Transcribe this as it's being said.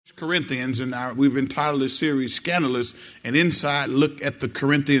Corinthians, and we've entitled this series Scandalous, an inside look at the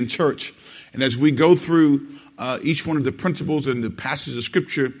Corinthian church. And as we go through each one of the principles and the passages of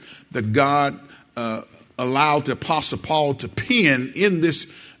scripture that God allowed the Apostle Paul to pen in this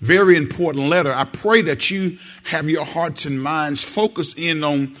very important letter, I pray that you have your hearts and minds focused in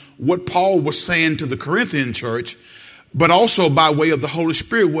on what Paul was saying to the Corinthian church, but also by way of the Holy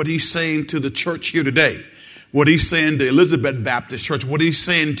Spirit, what he's saying to the church here today. What he's saying to Elizabeth Baptist Church, what he's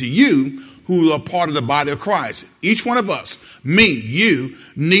saying to you who are part of the body of Christ. Each one of us, me, you,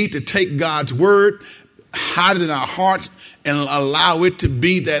 need to take God's word, hide it in our hearts, and allow it to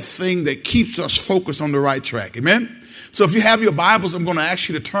be that thing that keeps us focused on the right track. Amen? So if you have your Bibles, I'm going to ask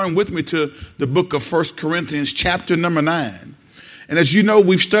you to turn with me to the book of 1 Corinthians, chapter number 9. And as you know,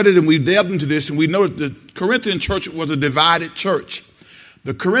 we've studied and we've delved into this, and we know that the Corinthian church was a divided church.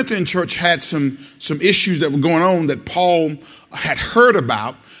 The Corinthian church had some issues that were going on that Paul had heard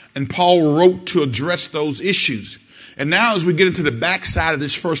about, and Paul wrote to address those issues. And now as we get into the backside of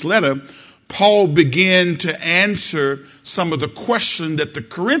this first letter, Paul began to answer some of the questions that the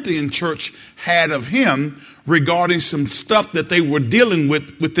Corinthian church had of him regarding some stuff that they were dealing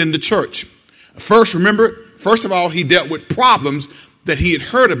with within the church. First of all, he dealt with problems that he had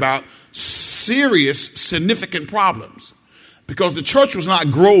heard about, serious, significant problems. Because the church was not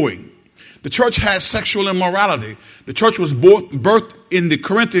growing. The church had sexual immorality. The church was birthed in the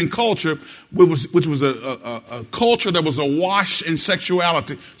Corinthian culture, which was a culture that was awash in sexual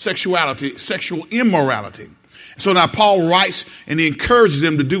immorality. So now Paul writes and he encourages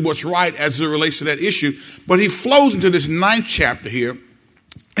them to do what's right as it relates to that issue. But he flows into this 9th chapter here.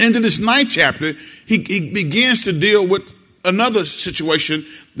 And into this 9th chapter, he begins to deal with another situation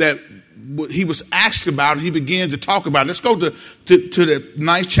that he was asked about, and he began to talk about it. Let's go to the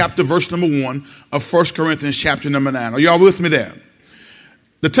 9th chapter, verse number 1 of 1 Corinthians chapter number 9. Are y'all with me there?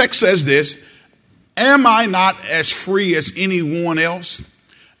 The text says this: am I not as free as anyone else?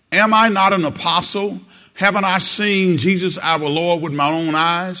 Am I not an apostle? Haven't I seen Jesus our Lord with my own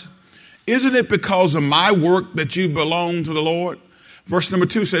eyes? Isn't it because of my work that you belong to the Lord? Verse number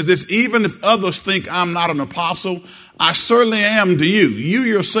 2 says this: even if others think I'm not an apostle, I certainly am to you. You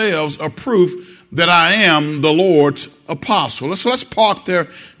yourselves are proof that I am the Lord's apostle. So let's park there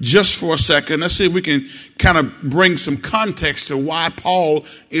just for a second. Let's see if we can kind of bring some context to why Paul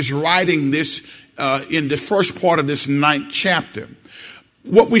is writing this in the first part of this 9th chapter.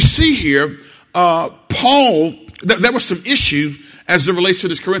 What we see here, Paul, there were some issues as it relates to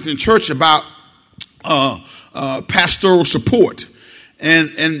this Corinthian church about pastoral support. And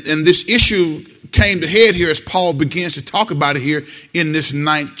this issue came to head here as Paul begins to talk about it here in this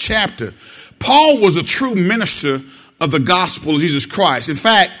 9th chapter. Paul was a true minister of the gospel of Jesus Christ. In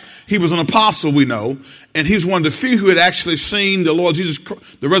fact, he was an apostle, we know, and he was one of the few who had actually seen the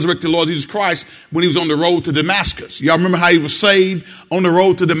resurrected Lord Jesus Christ when he was on the road to Damascus. Y'all remember how he was saved on the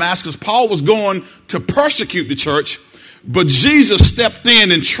road to Damascus? Paul was going to persecute the church, but Jesus stepped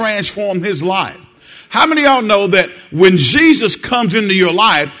in and transformed his life. How many of y'all know that when Jesus comes into your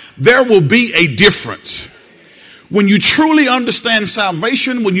life, there will be a difference? When you truly understand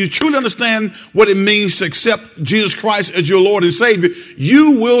salvation, when you truly understand what it means to accept Jesus Christ as your Lord and Savior,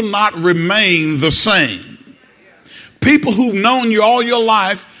 you will not remain the same. People who've known you all your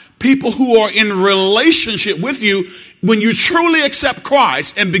life, people who are in relationship with you, when you truly accept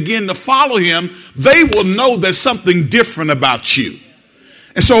Christ and begin to follow him, they will know there's something different about you.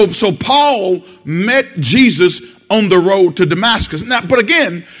 And so Paul met Jesus on the road to Damascus. Now, but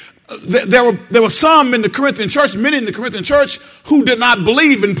again, there were some in the Corinthian church, many in the Corinthian church, who did not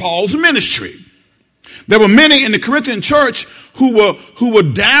believe in Paul's ministry. There were many in the Corinthian church who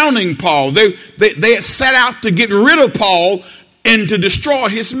were downing Paul. They had set out to get rid of Paul and to destroy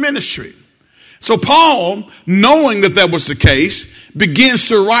his ministry. So Paul, knowing that was the case, begins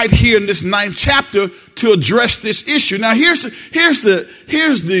to write here in this 9th chapter to address this issue. Now here's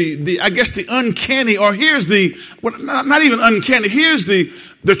the I guess the uncanny, or here's the, well, not even uncanny, here's the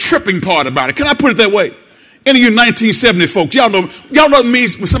tripping part about it. Can I put it that way? Any of you 1970 folks, y'all know what it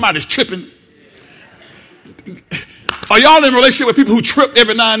means when somebody's tripping? Are y'all in a relationship with people who trip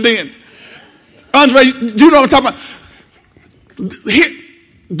every now and then? Andre, do you know what I'm talking about?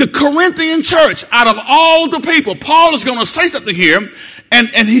 The Corinthian church, out of all the people, Paul is going to say something here, and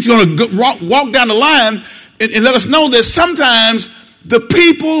he's going to walk down the line and let us know that sometimes the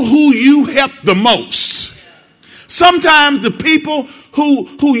people who you help the most, sometimes the people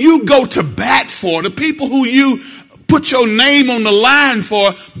who you go to bat for, the people who you put your name on the line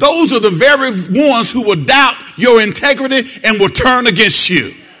for, those are the very ones who will doubt your integrity and will turn against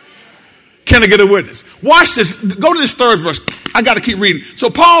you. Can I get a witness? Watch this. Go to this 3rd verse. I got to keep reading. So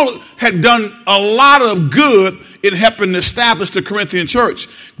Paul had done a lot of good in helping establish the Corinthian church.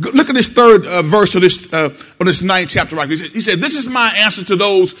 Look at this third verse of this ninth chapter right here. He said, this is my answer to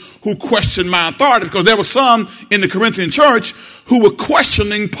those who question my authority, because there were some in the Corinthian church who were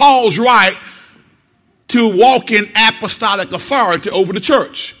questioning Paul's right to walk in apostolic authority over the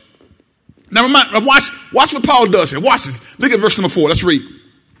church. Now watch what Paul does here. Watch this. Look at verse number 4. Let's read.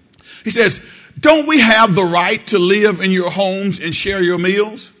 He says, don't we have the right to live in your homes and share your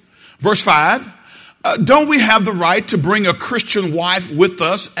meals? Verse 5. Don't we have the right to bring a Christian wife with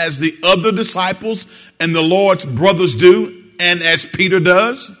us as the other disciples and the Lord's brothers do, and as Peter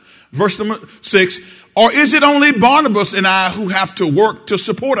does? Verse number 6. Or is it only Barnabas and I who have to work to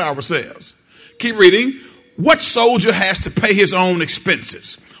support ourselves? Keep reading. What soldier has to pay his own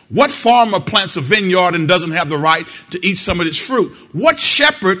expenses? What farmer plants a vineyard and doesn't have the right to eat some of its fruit? What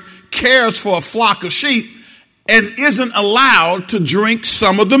shepherd cares for a flock of sheep and isn't allowed to drink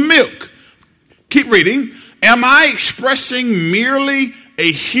some of the milk? Keep reading. Am I expressing merely a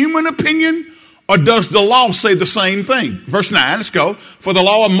human opinion, or does the law say the same thing? Verse 9, let's go. For the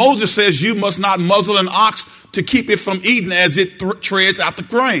law of Moses says you must not muzzle an ox to keep it from eating as it treads out the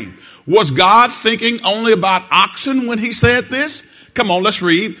grain. Was God thinking only about oxen when he said this? Come on, let's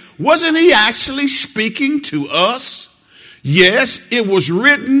read. Wasn't he actually speaking to us? Yes, it was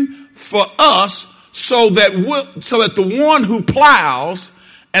written for us so that the one who plows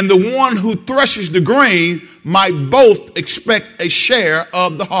and the one who threshes the grain might both expect a share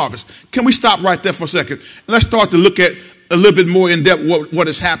of the harvest. Can we stop right there for a second? And let's start to look at a little bit more in depth what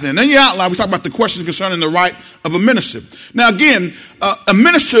is happening. And then you outline, we talk about the question concerning the right of a minister. Now again, a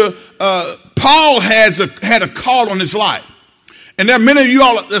minister, Paul had a call on his life. And there are many of you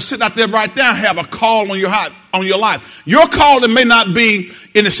all that are sitting out there right now have a call on your life. Your calling may not be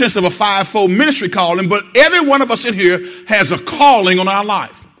in the sense of a fivefold ministry calling, but every one of us in here has a calling on our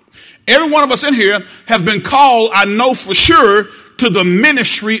life. Every one of us in here have been called, I know for sure, to the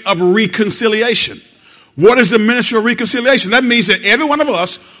ministry of reconciliation. What is the ministry of reconciliation? That means that every one of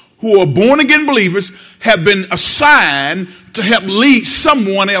us who are born again believers have been assigned to help lead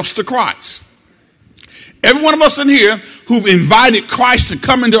someone else to Christ. Every one of us in here who've invited Christ to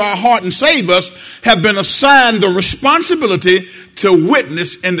come into our heart and save us have been assigned the responsibility to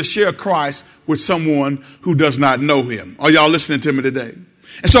witness and to share Christ with someone who does not know him. Are y'all listening to me today?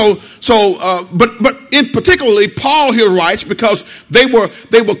 And but in particularly, Paul here writes because they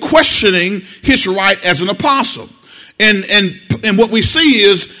were questioning his right as an apostle. And what we see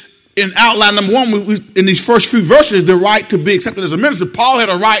is in outline number 1, in these first few verses, the right to be accepted as a minister. Paul had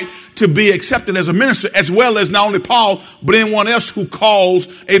a right to be accepted as a minister, as well as not only Paul, but anyone else who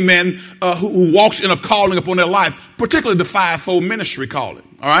calls, amen, who walks in a calling upon their life, particularly the fivefold ministry calling.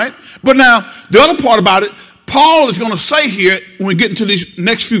 All right. But now the other part about it, Paul is going to say here when we get into these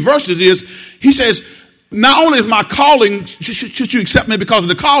next few verses is, he says, not only is my calling, should you accept me because of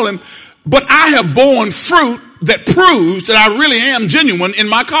the calling, but I have borne fruit that proves that I really am genuine in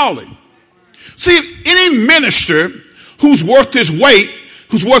my calling. See, any minister who's worth his weight,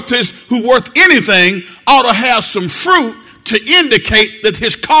 who's worth anything, ought to have some fruit to indicate that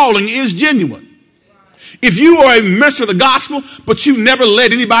his calling is genuine. If you are a minister of the gospel, but you never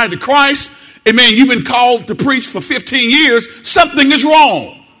led anybody to Christ, amen, you've been called to preach for 15 years, something is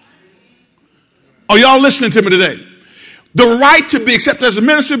wrong. Are y'all listening to me today? The right to be accepted as a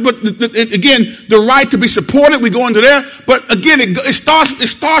minister, but again, the right to be supported, we go into there. But again, it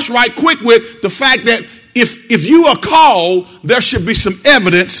starts right quick with the fact that if you are called, there should be some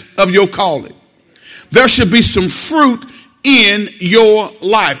evidence of your calling. There should be some fruit in your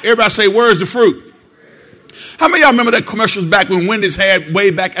life. Everybody say, where's the fruit? How many of y'all remember that commercials back when Wendy's had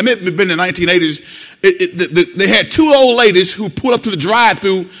way back? I mean, it had been in the 1980s. They had two old ladies who pulled up to the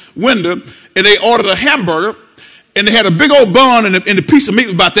drive-through window and they ordered a hamburger. And they had a big old bun and the piece of meat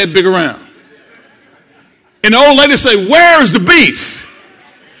was about that big around. And the old lady say, where's the beef?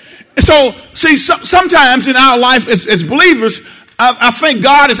 And so, see, sometimes in our life as believers, I think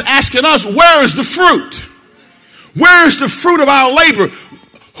God is asking us, where is the fruit? Where is the fruit of our labor?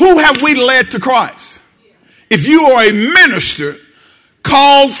 Who have we led to Christ? If you are a minister,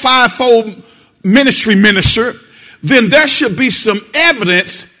 called fivefold ministry minister, then there should be some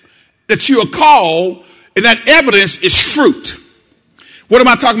evidence that you are called. And that evidence is fruit. What am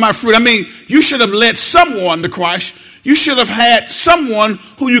I talking about fruit? I mean, you should have led someone to Christ. You should have had someone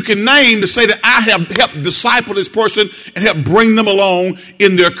who you can name to say that I have helped disciple this person and help bring them along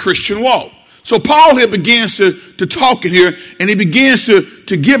in their Christian walk. So Paul here begins to talk in here, and he begins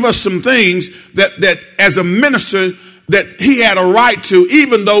to give us some things that as a minister that he had a right to,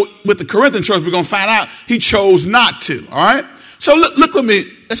 even though with the Corinthian church we're going to find out he chose not to. All right. So look with me.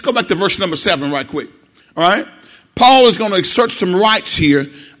 Let's go back to verse number 7 right quick. All right. Paul is going to exert some rights here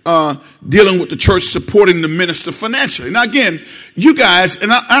dealing with the church supporting the minister financially. Now, again, you guys,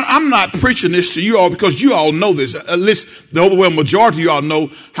 and I'm not preaching this to you all because you all know this. At least the overwhelming majority of you all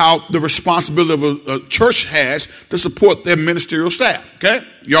know how the responsibility of a church has to support their ministerial staff. Okay?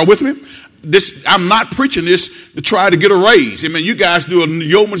 Y'all with me? I'm not preaching this to try to get a raise. I mean, you guys do a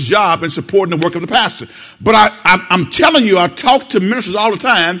yeoman's job in supporting the work of the pastor. But I'm telling you, I talk to ministers all the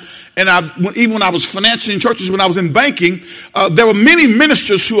time, and even when I was financing churches, when I was in banking, there were many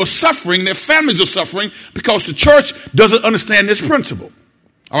ministers who are suffering, their families are suffering, because the church doesn't understand this principle.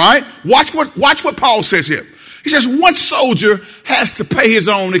 All right? Watch what Paul says here. He says, one soldier has to pay his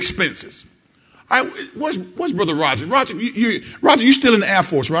own expenses. All right, where's Brother Roger? Roger, you're still in the Air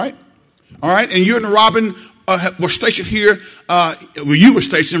Force, right? All right, and you and Robin were stationed here. You were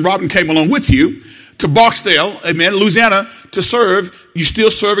stationed, Robin came along with you to Barksdale, amen, Louisiana, to serve. You're still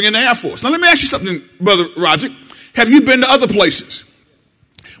serving in the Air Force. Now, let me ask you something, Brother Roger. Have you been to other places?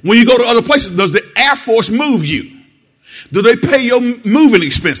 When you go to other places, does the Air Force move you? Do they pay your moving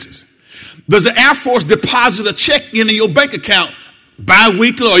expenses? Does the Air Force deposit a check into your bank account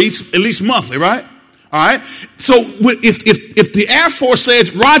bi-weekly or at least monthly, right? All right. So if the Air Force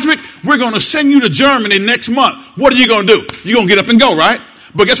says, Roderick, we're going to send you to Germany next month, what are you going to do? You're going to get up and go, right?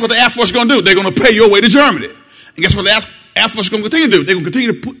 But guess what the Air Force is going to do? They're going to pay your way to Germany. And guess what the Air Force is going to continue to do? They're going to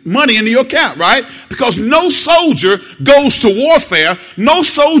continue to put money into your account, right? Because no soldier goes to warfare. No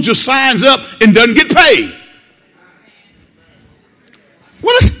soldier signs up and doesn't get paid.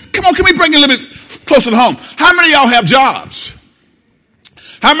 Well, come on, can we bring it a little bit closer to home? How many of y'all have jobs?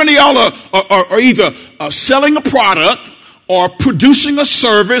 How many of y'all are either selling a product or producing a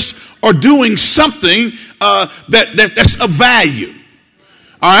service or doing something that's of value?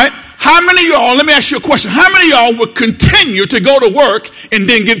 All right? How many of y'all, let me ask you a question. How many of y'all would continue to go to work and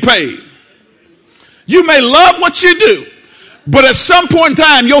then get paid? You may love what you do, but at some point in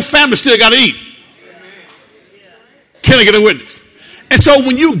time, your family still got to eat. Can I get a witness? And so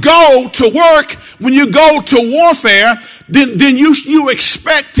when you go to work, when you go to warfare, then you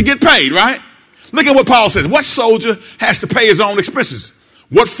expect to get paid, right? Look at what Paul says. What soldier has to pay his own expenses?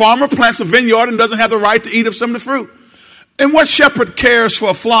 What farmer plants a vineyard and doesn't have the right to eat of some of the fruit? And what shepherd cares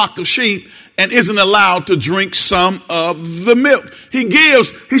for a flock of sheep and isn't allowed to drink some of the milk?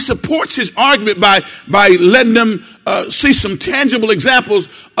 He supports his argument by letting them see some tangible examples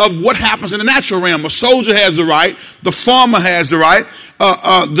of what happens in the natural realm. A soldier has the right, the farmer has the right,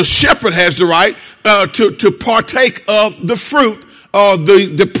 the shepherd has the right to partake of the fruit,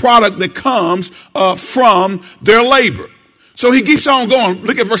 the product that comes from their labor. So he keeps on going.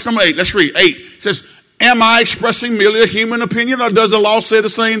 Look at verse number 8. Let's read 8. It says, am I expressing merely a human opinion, or does the law say the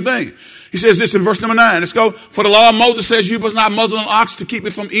same thing? He says this in verse number 9. Let's go. For the law of Moses says you must not muzzle an ox to keep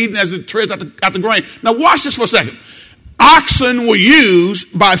it from eating as it treads out the grain. Now watch this for a second. Oxen were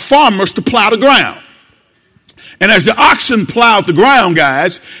used by farmers to plow the ground. And as the oxen plowed the ground,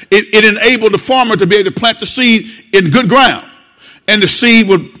 guys, it enabled the farmer to be able to plant the seed in good ground. And the seed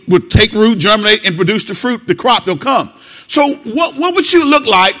would take root, germinate, and produce the fruit, the crop that'll come. So what would you look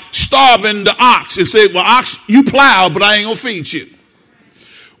like starving the ox and say, well, ox, you plow, but I ain't going to feed you?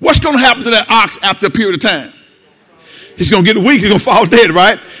 What's going to happen to that ox after a period of time? He's going to get weak. He's going to fall dead,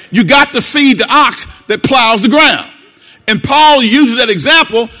 right? You got to feed the ox that plows the ground. And Paul uses that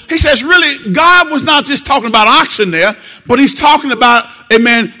example. He says, really, God was not just talking about oxen there, but he's talking about,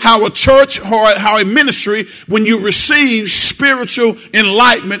 amen, how a church or how a ministry, when you receive spiritual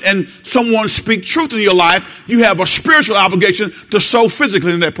enlightenment and someone speak truth in your life, you have a spiritual obligation to sow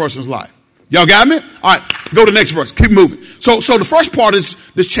physically in that person's life. Y'all got me? All right, go to the next verse. Keep moving. So the first part is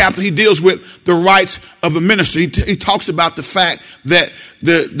this chapter. He deals with the rights of a minister. He talks about the fact that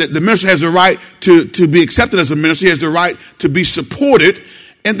the minister has the right to be accepted as a minister. He has the right to be supported.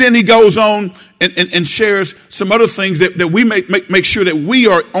 And then he goes on and shares some other things that we make sure that we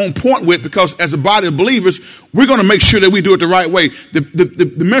are on point with, because as a body of believers, we're going to make sure that we do it the right way.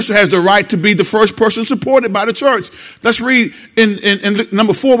 The minister has the right to be the first person supported by the church. Let's read in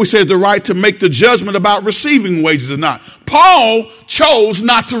number 4, we say the right to make the judgment about receiving wages or not. Paul chose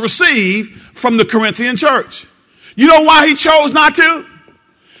not to receive from the Corinthian church. You know why he chose not to?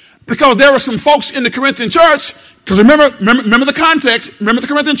 Because there were some folks in the Corinthian church, because remember the context, remember the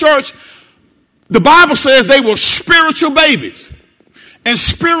Corinthian church, the Bible says they were spiritual babies. And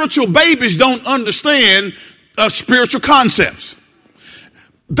spiritual babies don't understand spiritual concepts.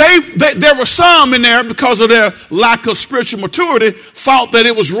 There were some in there, because of their lack of spiritual maturity, thought that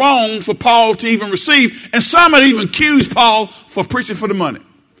it was wrong for Paul to even receive. And some had even accused Paul for preaching for the money.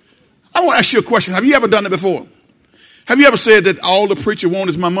 I want to ask you a question. Have you ever done it before? Have you ever said that all the preacher wants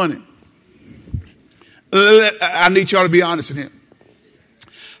is my money? I need y'all to be honest in here.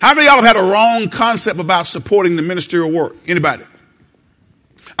 How many of y'all have had a wrong concept about supporting the ministerial work? Anybody?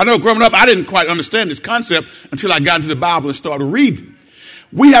 I know growing up, I didn't quite understand this concept until I got into the Bible and started reading.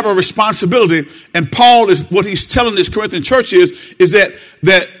 We have a responsibility, and Paul is what he's telling this Corinthian church is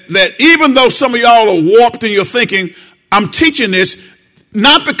that even though some of y'all are warped in your thinking, I'm teaching this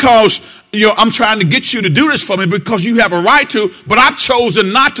not because I'm trying to get you to do this for me because you have a right to, but I've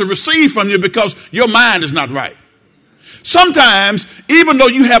chosen not to receive from you because your mind is not right. Sometimes, even though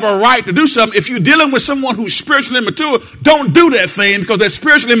you have a right to do something, if you're dealing with someone who's spiritually immature, don't do that thing because that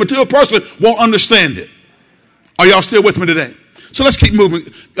spiritually immature person won't understand it. Are y'all still with me today? So let's keep moving.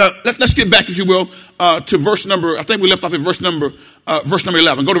 Let's get back, if you will, to verse number, I think we left off at verse number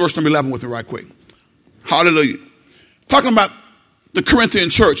 11. Go to verse number 11 with me right quick. Hallelujah. Talking about the Corinthian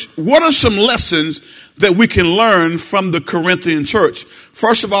church. What are some lessons that we can learn from the Corinthian church?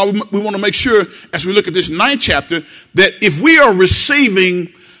 First of all, we want to make sure as we look at this 9th chapter that if we are receiving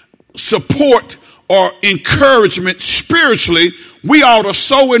support or encouragement spiritually, we ought to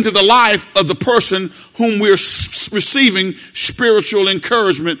sow into the life of the person whom we're receiving spiritual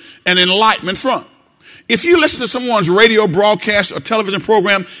encouragement and enlightenment from. If you listen to someone's radio broadcast or television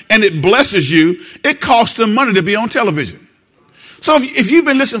program and it blesses you, it costs them money to be on television. So if you've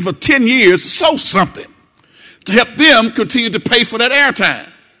been listening for 10 years, sow something to help them continue to pay for that airtime.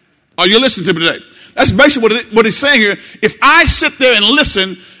 Are you listening to me today? That's basically what he's saying here. If I sit there and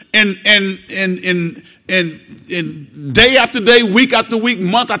listen and day after day, week after week,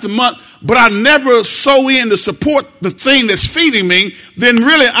 month after month, but I never sow in to support the thing that's feeding me, then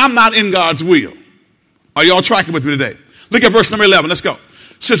really I'm not in God's will. Are y'all tracking with me today? Look at verse number 11. Let's go.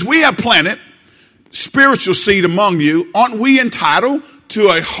 Since we have planted spiritual seed among you, aren't we entitled to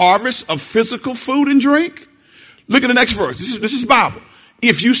a harvest of physical food and drink? Look at the next verse. This is Bible.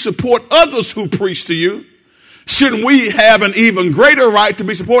 If you support others who preach to you, shouldn't we have an even greater right to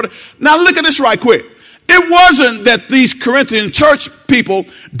be supported? Now look at this right quick. It wasn't that these Corinthian church people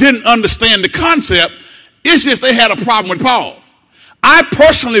didn't understand the concept. It's just they had a problem with Paul. I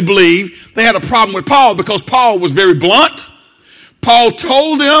personally believe they had a problem with Paul because Paul was very blunt. Paul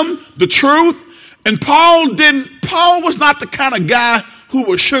told them the truth. And Paul was not the kind of guy who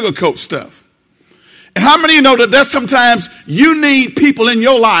would sugarcoat stuff. And how many of you know that sometimes you need people in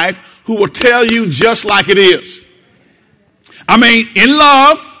your life who will tell you just like it is? I mean, in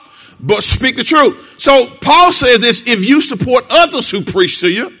love, but speak the truth. So Paul says this, if you support others who preach to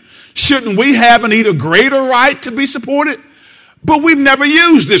you, shouldn't we have an even greater right to be supported? But we've never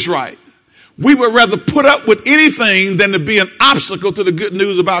used this right. We would rather put up with anything than to be an obstacle to the good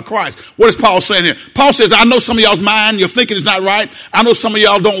news about Christ. What is Paul saying here? Paul says, I know some of y'all's mind, your thinking is not right. I know some of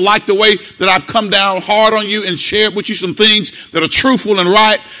y'all don't like the way that I've come down hard on you and shared with you some things that are truthful and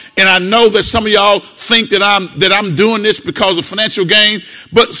right. And I know that some of y'all think that I'm doing this because of financial gain.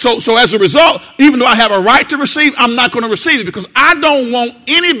 But so as a result, even though I have a right to receive, I'm not going to receive it because I don't want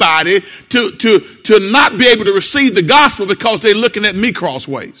anybody to not be able to receive the gospel because they're looking at me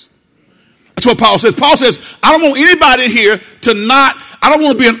crossways. That's what Paul says. Paul says, I don't want anybody here I don't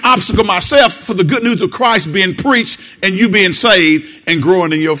want to be an obstacle myself for the good news of Christ being preached and you being saved and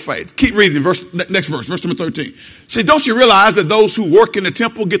growing in your faith. Keep reading next verse number 13. See, don't you realize that those who work in the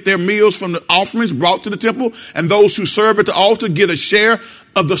temple get their meals from the offerings brought to the temple, and those who serve at the altar get a share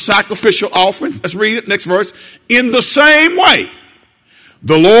of the sacrificial offerings? Let's read it. Next verse. In the same way,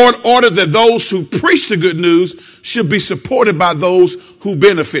 the Lord ordered that those who preach the good news should be supported by those who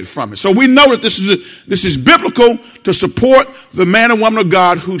benefit from it. So we know that this is biblical to support the man and woman of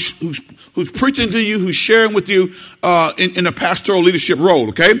God who's preaching to you, who's sharing with you in a pastoral leadership role.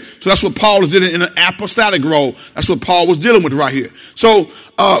 Okay, so that's what Paul is doing in an apostolic role. That's what Paul was dealing with right here. So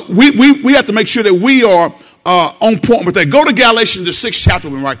we have to make sure that we are on point with that. Go to Galatians the 6th chapter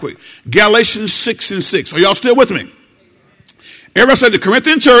right quick. Galatians 6:6. Are y'all still with me? Everybody said the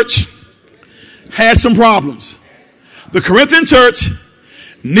Corinthian church had some problems. The Corinthian church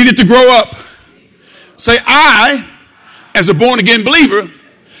needed to grow up. Say, I, as a born-again believer,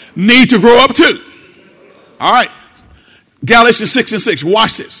 need to grow up too. All right. Galatians 6:6.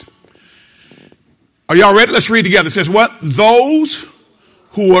 Watch this. Are y'all ready? Let's read together. It says what? Those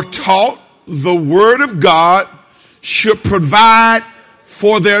who are taught the word of God should provide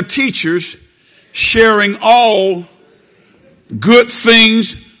for their teachers, sharing all good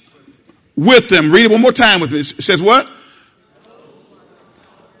things with them. Read it one more time with me. It says what?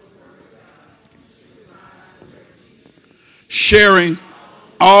 Sharing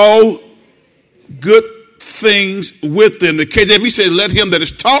all good things with them. The KJV says, let him that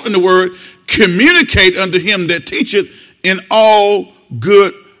is taught in the word communicate unto him that teacheth in all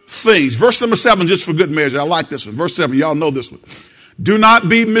good things. Verse number 7, just for good measure. I like this one. Verse 7, y'all know this one. Do not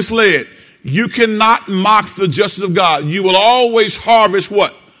be misled. You cannot mock the justice of God. You will always harvest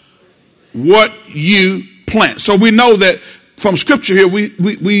what? What you plant. So we know that from scripture here,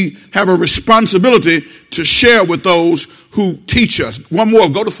 we have a responsibility to share with those who teach us. One more,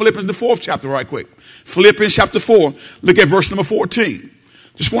 go to Philippians, the 4th chapter right quick. Philippians chapter 4, look at verse number 14.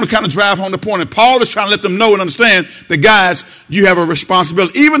 Just want to kind of drive home the point. And Paul is trying to let them know and understand that, guys, you have a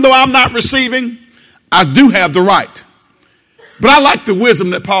responsibility. Even though I'm not receiving, I do have the right. But I like the wisdom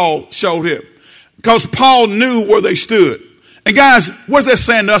that Paul showed here, because Paul knew where they stood. And guys, what's that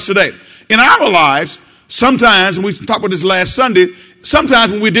saying to us today? In our lives, sometimes, and we talked about this last Sunday,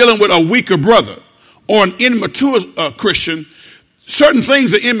 sometimes when we're dealing with a weaker brother or an immature Christian, certain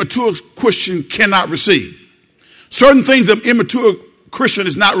things an immature Christian cannot receive. Certain things an immature Christian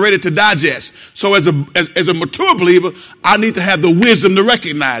is not ready to digest. So as a mature believer, I need to have the wisdom to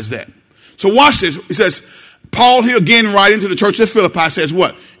recognize that. So watch this. It says, Paul here again writing to the church at Philippi says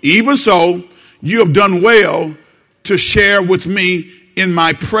what? Even so, you have done well to share with me in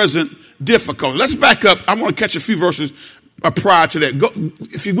my present difficulty. Let's back up. I want to catch a few verses prior to that. Go,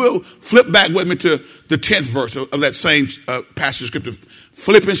 if you will, flip back with me to the 10th verse of that same passage of scripture.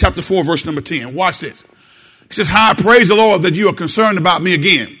 Philippians chapter 4, verse number 10. Watch this. He says, how I praise the Lord that you are concerned about me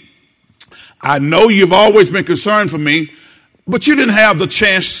again. I know you've always been concerned for me, but you didn't have the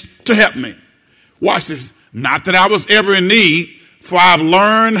chance to help me. Watch this. Not that I was ever in need, for I've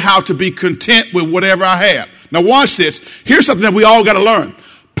learned how to be content with whatever I have. Now watch this. Here's something that we all got to learn.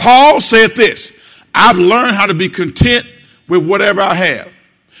 Paul said this, I've learned how to be content with whatever I have.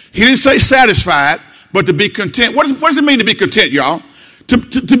 He didn't say satisfied, but to be content. What does it mean to be content, y'all?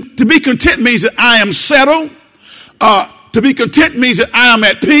 To be content means that I am settled. To be content means that I am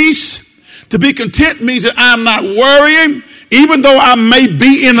at peace. To be content means that I am not worrying, even though I may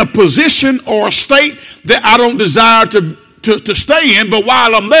be in a position or a state that I don't desire to stay in. But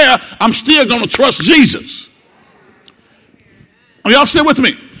while I'm there, I'm still going to trust Jesus. Are y'all still with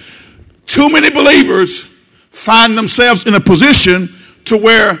me? Too many believers find themselves in a position to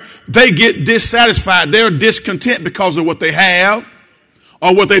where they get dissatisfied. They're discontent because of what they have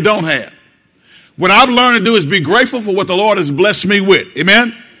or what they don't have. What I've learned to do is be grateful for what the Lord has blessed me with.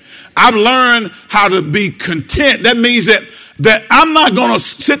 Amen? I've learned how to be content. That means that I'm not going to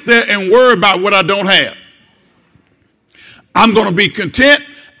sit there and worry about what I don't have. I'm going to be content.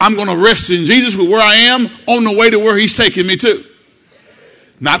 I'm going to rest in Jesus with where I am on the way to where he's taking me to.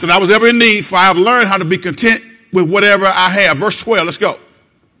 Not that I was ever in need, for I've learned how to be content with whatever I have. Verse 12, let's go.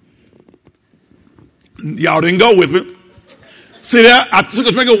 Y'all didn't go with me. See that? I took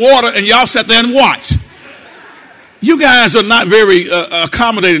a drink of water and y'all sat there and watched. You guys are not very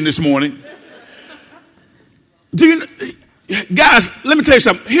accommodating this morning. Guys, let me tell you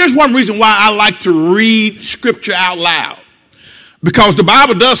something. Here's one reason why I like to read scripture out loud. Because the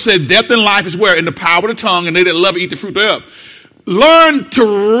Bible does say death and life is where? In the power of the tongue, and they that love it eat the fruit thereof. Learn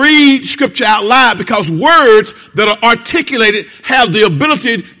to read scripture out loud, because words that are articulated have the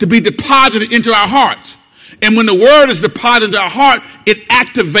ability to be deposited into our hearts. And when the word is deposited into our heart, it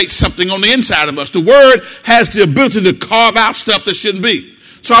activates something on the inside of us. The word has the ability to carve out stuff that shouldn't be.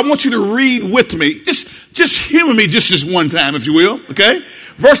 So I want you to read with me. Just humor me just this one time, if you will. Okay?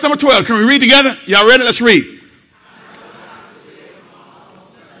 Verse number 12. Can we read together? Y'all ready? Let's read.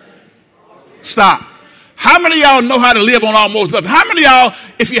 Stop. How many of y'all know how to live on almost nothing? How many of y'all,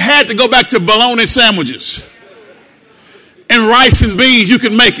 if you had to go back to bologna sandwiches and rice and beans, you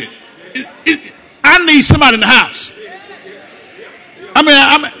can make it? I need somebody in the house. I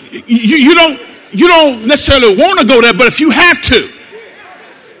mean, you don't necessarily want to go there, but if you have to,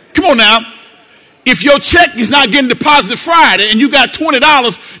 come on now. If your check is not getting deposited Friday and you got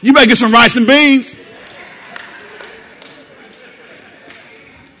 $20, you better get some rice and beans.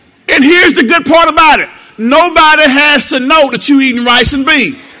 And here's the good part about it. Nobody has to know that you eating rice and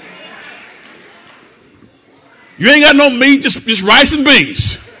beans. You ain't got no meat, just rice and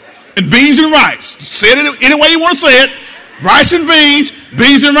beans. And beans and rice. Say it any way you want to say it. Rice and beans,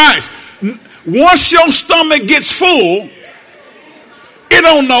 beans and rice. Once your stomach gets full, it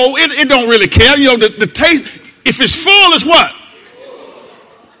don't know. It don't really care. You know, the taste, if it's full, it's what?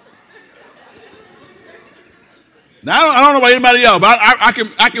 Now, I don't know about anybody else, but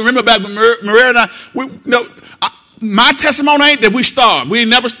I can remember back when Maria and I, my testimony ain't that we starved. We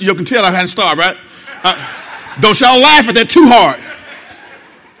never, you can tell I hadn't starved, right? Don't y'all laugh at that too hard.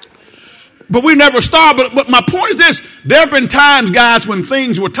 But we never starved. But my point is this. There have been times, guys, when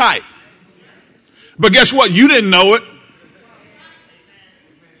things were tight. But guess what? You didn't know it.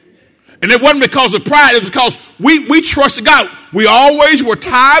 And it wasn't because of pride. It was because we trusted God. We always were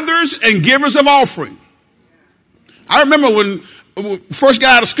tithers and givers of offering. I remember when we first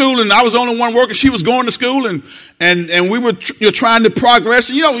got out of school and I was the only one working. She was going to school and we were trying to progress.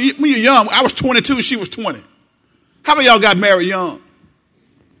 And when you're young, I was 22 and she was 20. How many of y'all got married young?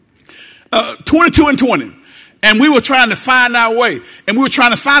 22 and 20. And we were trying to find our way. And we were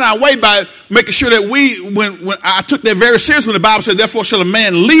trying to find our way by making sure that when I took that very seriously when the Bible said, therefore shall a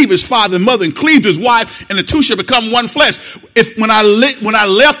man leave his father and mother and cleave to his wife, and the two shall become one flesh. When I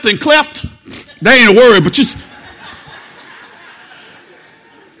left and cleft, they ain't a word, but just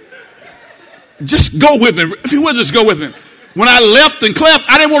go with me. If you would, just go with me. When I left and cleft,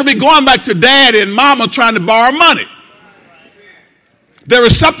 I didn't want to be going back to daddy and mama trying to borrow money. There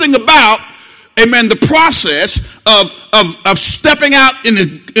is something about, amen, the process of stepping out in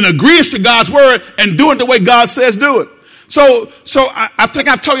agreement to God's word and doing the way God says do it. So I think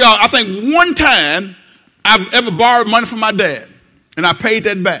I've told y'all, I think one time I've ever borrowed money from my dad and I paid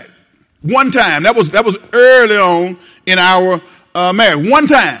that back. One time. That was early on in our marriage. One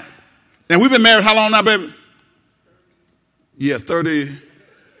time. And we've been married how long now, baby? Yeah, 30.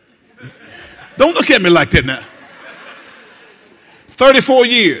 Don't look at me like that now. 34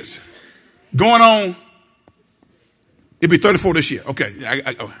 years. Going on, it'll be 34 this year. Okay.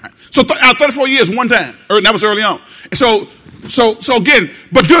 So 34 years one time. That was early on. And so again,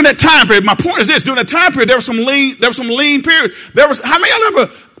 but during that time period, my point is this, during that time period, there was some lean period. How many of y'all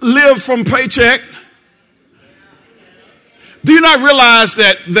ever lived from paycheck? Do you not realize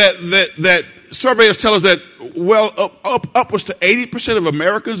that surveyors tell us that upwards to 80% of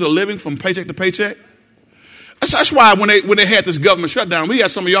Americans are living from paycheck to paycheck? That's why when they had this government shutdown, we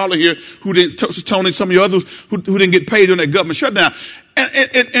got some of y'all in here who didn't, Tony, some of you others who didn't get paid during that government shutdown.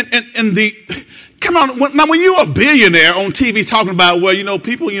 Come on, when you're a billionaire on TV talking about, well,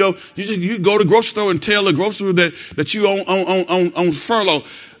 people, you go to the grocery store and tell the grocery that you on furlough.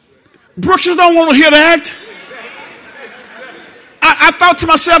 Brookshires don't want to hear that. I thought to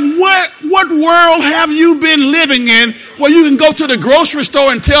myself, what world have you been living in where you can go to the grocery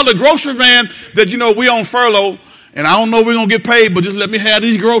store and tell the grocery man that, we on furlough and I don't know if we're going to get paid, but just let me have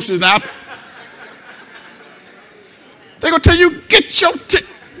these groceries now. They're going to tell you, get your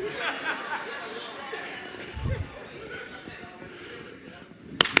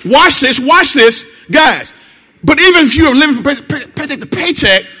Watch this, guys. But even if you're living from paycheck to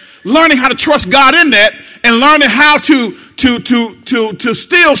paycheck, learning how to trust God in that and learning how to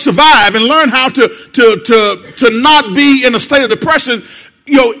still survive and learn how to not be in a state of depression,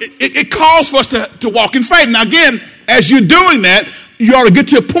 it calls for us to walk in faith. Now again, as you're doing that, you ought to get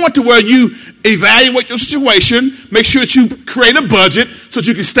to a point to where you evaluate your situation, make sure that you create a budget so that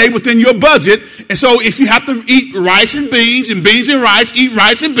you can stay within your budget. And so if you have to eat rice and beans and rice, eat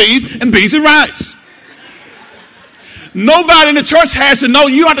rice and beans and rice. Nobody in the church has to know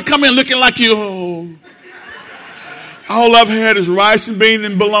you have to come in looking like you. All I've had is rice and beans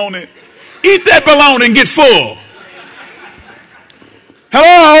and bologna. Eat that bologna and get full.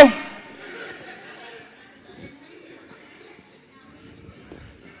 Hello?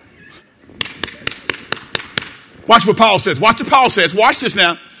 Watch what Paul says. Watch what Paul says. Watch this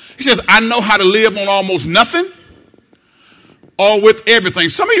now. He says, I know how to live on almost nothing or with everything.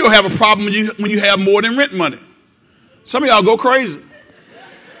 Some of you have a problem when you have more than rent money. Some of y'all go crazy.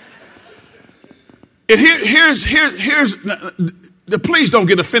 And here's please don't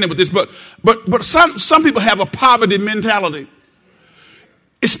get offended with this, but some people have a poverty mentality,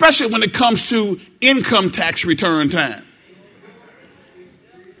 especially when it comes to income tax return time.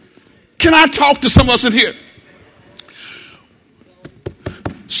 Can I talk to some of us in here?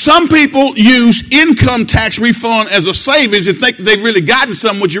 Some people use income tax refund as a savings and think they've really gotten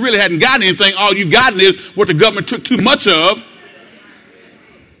something, but you really hadn't gotten anything. All you've gotten is what the government took too much of.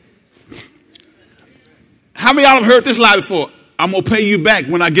 How many of y'all have heard this lie before? I'm going to pay you back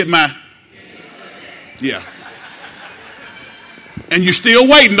when I get my... Yeah. And you're still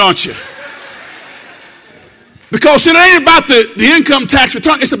waiting, aren't you? Because it ain't about the income tax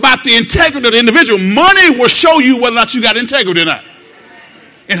return. It's about the integrity of the individual. Money will show you whether or not you got integrity or not.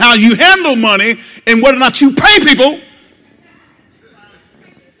 And how you handle money and whether or not you pay people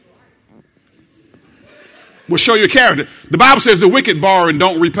will show your character. The Bible says the wicked borrow and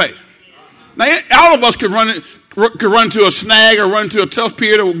don't repay. Now, all of us could run into a snag or run into a tough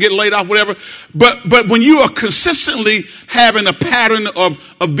period or get laid off, whatever. But when you are consistently having a pattern of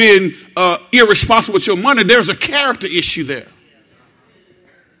being irresponsible with your money, there's a character issue there.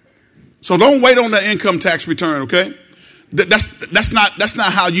 So don't wait on the income tax return, okay? That's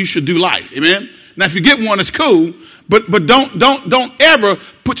not how you should do life. Amen. Now, if you get one, it's cool, but don't ever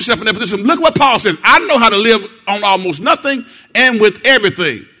put yourself in that position. Look what Paul says. I know how to live on almost nothing and with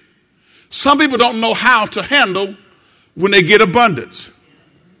everything. Some people don't know how to handle when they get abundance.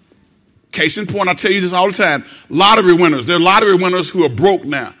 Case in point, I tell you this all the time. Lottery winners. There are lottery winners who are broke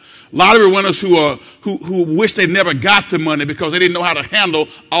now. Lottery winners who wish they never got the money because they didn't know how to handle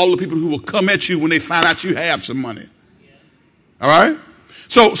all the people who will come at you when they find out you have some money. All right?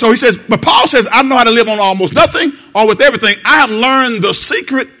 So he says, but Paul says, I know how to live on almost nothing or with everything. I have learned the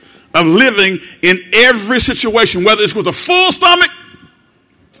secret of living in every situation, whether it's with a full stomach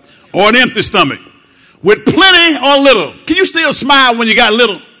or an empty stomach, with plenty or little. Can you still smile when you got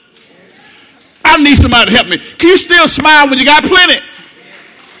little? I need somebody to help me. Can you still smile when you got plenty?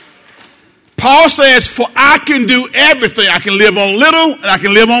 Paul says, for I can do everything. I can live on little and I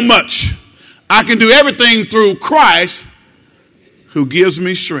can live on much. I can do everything through Christ who gives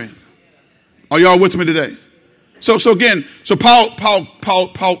me strength. Are y'all with me today? So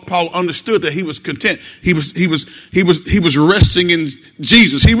Paul understood that he was content. He was resting in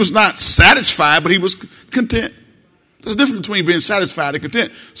Jesus. He was not satisfied, but he was content. There's a difference between being satisfied and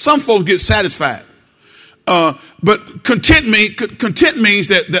content. Some folks get satisfied. But content means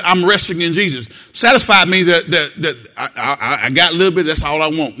that I'm resting in Jesus. Satisfied means that I got a little bit, that's all I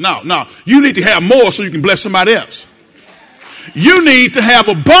want. No. You need to have more so you can bless somebody else. You need to have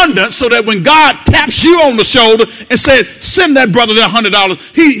abundance so that when God taps you on the shoulder and says, send that brother that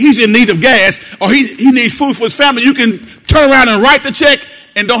 $100, he's in need of gas, or he needs food for his family, you can turn around and write the check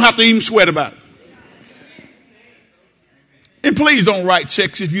and don't have to even sweat about it. And please don't write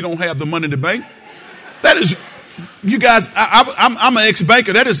checks if you don't have the money to bank. That is, you guys, I'm an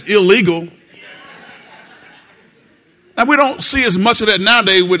ex-banker. That is illegal. And we don't see as much of that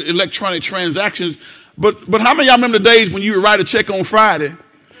nowadays with electronic transactions. But how many of y'all remember the days when you would write a check on Friday?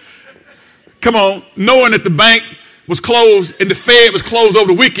 Come on, knowing that the bank was closed and the Fed was closed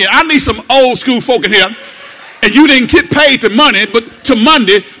over the weekend. I need some old school folk in here. And you didn't get paid to Monday, but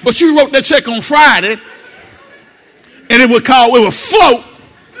you wrote that check on Friday. And it would float.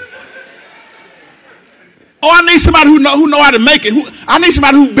 Oh, I need somebody who know how to make it. I need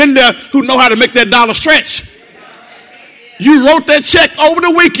somebody who's been there who know how to make that dollar stretch. You wrote that check over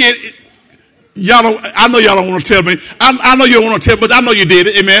the weekend. I know y'all don't want to tell me. I know you don't want to tell me, but I know you did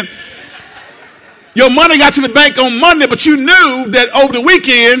it. Amen. Your money got to the bank on Monday, but you knew that over the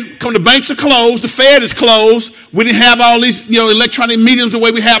weekend, the banks are closed, the Fed is closed. We didn't have all these, electronic mediums the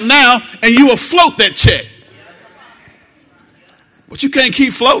way we have now, and you will float that check. But you can't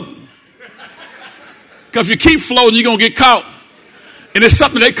keep floating. Because if you keep floating, you're going to get caught. And it's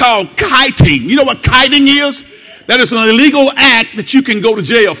something they call kiting. You know what kiting is? That is an illegal act that you can go to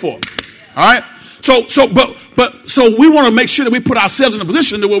jail for. All right? So we want to make sure that we put ourselves in a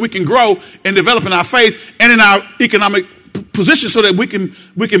position to where we can grow and develop in our faith and in our economic position so that we can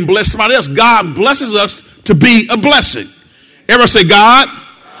bless somebody else. God blesses us to be a blessing. Everybody say, God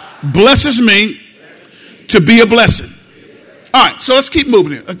blesses me to be a blessing. All right, so let's keep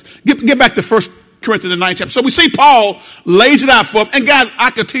moving here. Get back to 1 Corinthian 9 chapter. So we see Paul lays it out for him. And guys,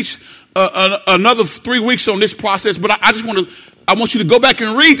 I could teach another 3 weeks on this process, but I want you to go back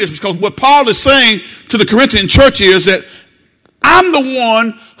and read this, because what Paul is saying to the Corinthian church is that I'm the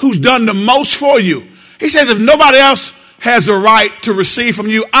one who's done the most for you. He says if nobody else has the right to receive from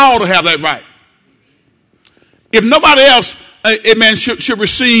you, I ought to have that right. If nobody else, amen, should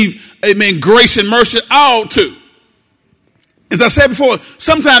receive, amen, grace and mercy, I ought to. As I said before,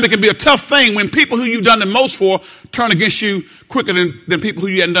 sometimes it can be a tough thing when people who you've done the most for turn against you quicker than people who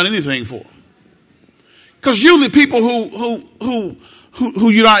you hadn't done anything for. Because usually people who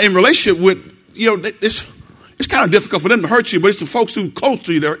you're not in relationship with, it's kind of difficult for them to hurt you, but it's the folks who are close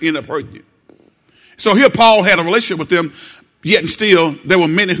to you that end up hurting you. So here Paul had a relationship with them, yet and still there were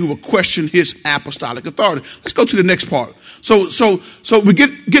many who would question his apostolic authority. Let's go to the next part. So we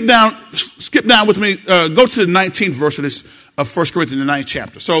skip down with me, go to the 19th verse of 1 Corinthians, the 9th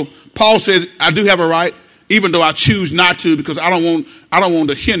chapter. So Paul says, I do have a right, even though I choose not to, because I don't want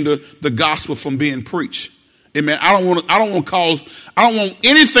to hinder the gospel from being preached. Amen. I don't want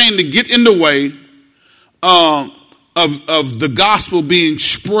anything to get in the way of the gospel being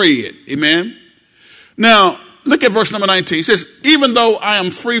spread. Amen. Now look at verse number 19. It says, even though I am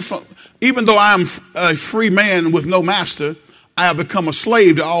a free man with no master, I have become a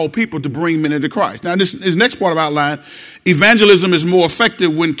slave to all people to bring men into Christ. Now this next part of our outline, evangelism is more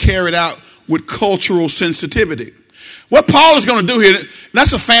effective when carried out with cultural sensitivity. What Paul is going to do here,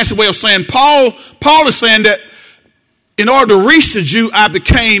 that's a fancy way of saying, Paul is saying that in order to reach the Jew, I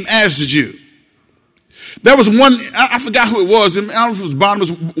became as the Jew. There was one, I forgot who it was. I don't know if it was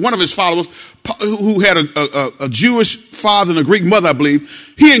Barnabas, one of his followers, who had a Jewish father and a Greek mother, I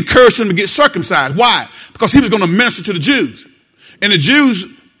believe. He encouraged him to get circumcised. Why? Because he was going to minister to the Jews. And the Jews,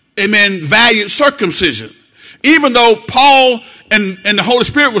 amen, valued circumcision. Even though Paul and the Holy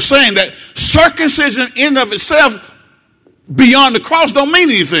Spirit were saying that circumcision in and of itself beyond the cross don't mean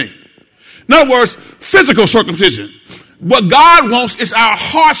anything. In other words, physical circumcision. What God wants is our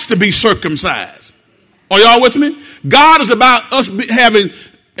hearts to be circumcised. Are y'all with me? God is about us having,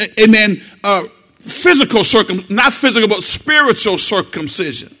 amen, physical not physical, but spiritual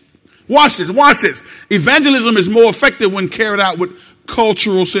circumcision. Watch this, watch this. Evangelism is more effective when carried out with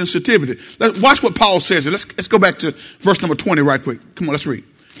cultural sensitivity. Watch what Paul says. Let's go back to verse number 20 right quick. Come on, let's read.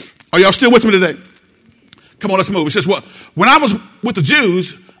 Are y'all still with me today? Come on, let's move. It says, "What? When I was with the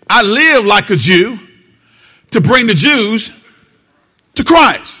Jews, I lived like a Jew to bring the Jews to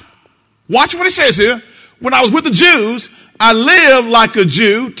Christ." Watch what it says here. When I was with the Jews, I lived like a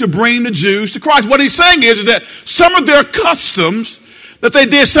Jew to bring the Jews to Christ. What he's saying is that some of their customs that they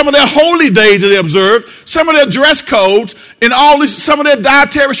did, some of their holy days that they observed, some of their dress codes, and all these, some of their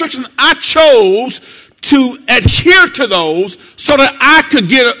dietary restrictions, I chose to adhere to those so that I could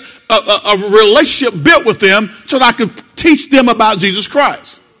get a relationship built with them so that I could teach them about Jesus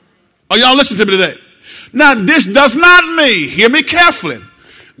Christ. Are y'all listening to me today? Now, this does not mean, hear me carefully,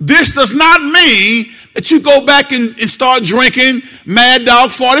 this does not mean that you go back and start drinking Mad Dog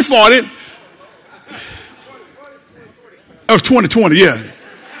 40-40. That was 2020, yeah.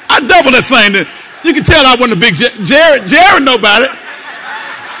 I doubled that thing. You can tell I wasn't a big Jared know about it.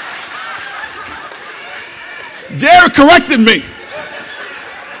 Jared corrected me.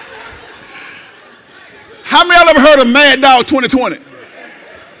 How many of y'all ever heard of Mad Dog 2020?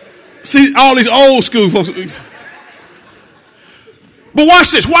 See, all these old school folks. But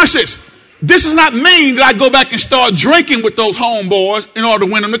watch this, watch this. This does not mean that I go back and start drinking with those homeboys in order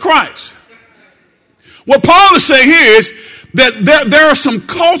to win them to Christ. What Paul is saying here is that there are some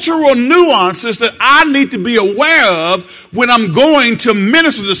cultural nuances that I need to be aware of when I'm going to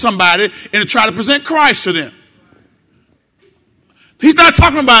minister to somebody and to try to present Christ to them. He's not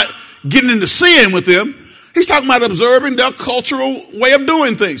talking about getting into sin with them. He's talking about observing their cultural way of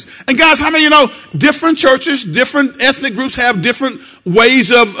doing things. And guys, how many of you know different churches, different ethnic groups have different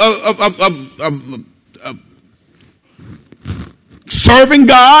ways of serving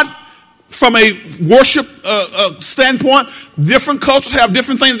God from a worship standpoint? Different cultures have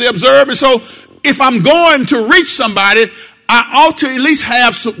different things they observe. And so if I'm going to reach somebody, I ought to at least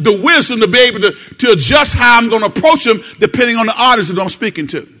have the wisdom to be able to adjust how I'm going to approach them depending on the audience that I'm speaking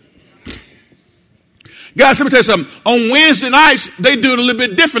to. Guys, let me tell you something. On Wednesday nights, they do it a little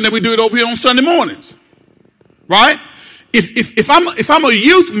bit different than we do it over here on Sunday mornings. Right? If I'm a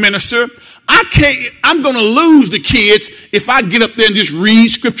youth minister, I'm going to lose the kids if I get up there and just read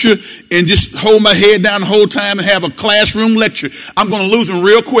scripture and just hold my head down the whole time and have a classroom lecture. I'm going to lose them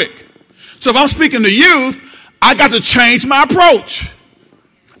real quick. So if I'm speaking to youth, I got to change my approach.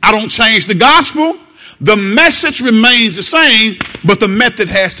 I don't change the gospel. The message remains the same, but the method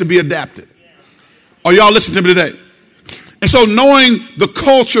has to be adapted. Are y'all listening to me today? And so knowing the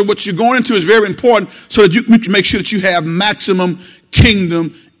culture, what you're going into, is very important so that you can make sure that you have maximum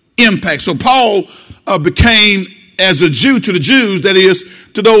kingdom impact. So Paul became as a Jew to the Jews, that is,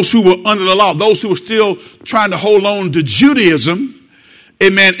 to those who were under the law, those who were still trying to hold on to Judaism,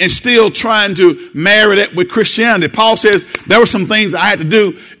 amen, and still trying to marry that with Christianity. Paul says there were some things I had to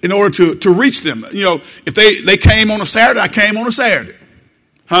do in order to reach them. You know, if they came on a Saturday, I came on a Saturday.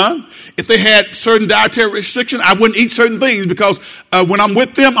 If they had certain dietary restrictions, I wouldn't eat certain things because when I'm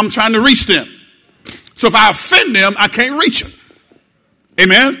with them, I'm trying to reach them. So if I offend them, I can't reach them.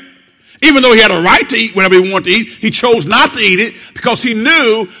 Amen? Even though he had a right to eat whatever he wanted to eat, he chose not to eat it because he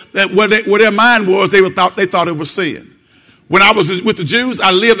knew that where their mind was, they thought it was sin. When I was with the Jews,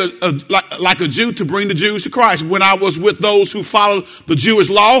 I lived like a Jew to bring the Jews to Christ. When I was with those who followed the Jewish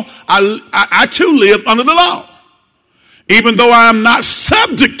law, I too lived under the law. Even though I am not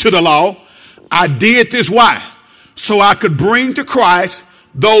subject to the law, I did this. Why? So I could bring to Christ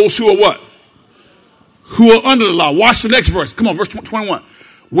those who are what? Who are under the law. Watch the next verse. Come on, verse 21.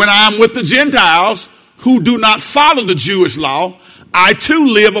 When I am with the Gentiles who do not follow the Jewish law, I too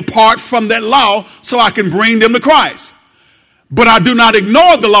live apart from that law so I can bring them to Christ. But I do not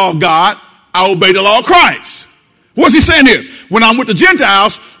ignore the law of God. I obey the law of Christ. What's he saying here? When I'm with the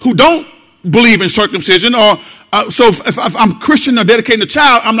Gentiles who don't believe in circumcision, or so if I'm Christian or dedicating a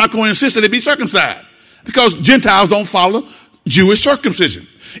child, I'm not going to insist that they be circumcised because Gentiles don't follow Jewish circumcision.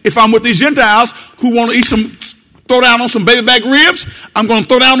 If I'm with these Gentiles who want to eat some throw down on some baby back ribs, I'm going to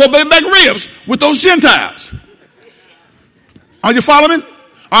throw down those baby back ribs with those Gentiles. Are you following me?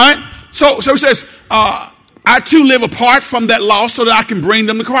 All right. So he says, I too live apart from that law so that I can bring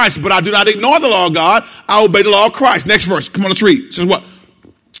them to Christ. But I do not ignore the law of God. I obey the law of Christ. Next verse. Come on, let's read. It says what?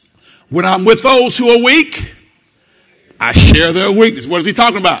 When I'm with those who are weak, I share their weakness. What is he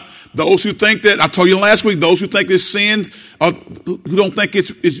talking about? Those who think that, I told you last week, those who think this sin, who don't think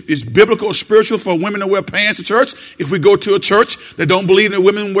it's biblical or spiritual for women to wear pants to church. If we go to a church that don't believe that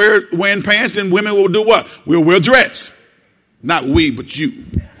women wearing pants, then women will do what? We'll wear dress. Not we, but you.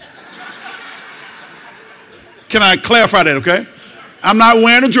 Can I clarify that, okay? I'm not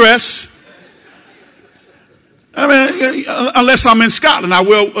wearing a dress. I mean, unless I'm in Scotland, I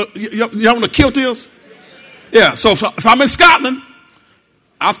will. You know what a kilt is? Yeah, so if I'm in Scotland,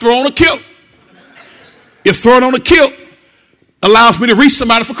 I'll throw on a kilt. If throwing on a kilt allows me to reach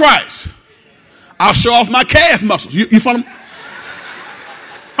somebody for Christ, I'll show off my calf muscles. You follow me?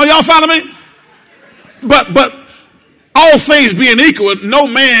 Oh, y'all follow me? But all things being equal, no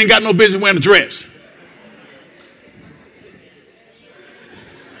man got no business wearing a dress.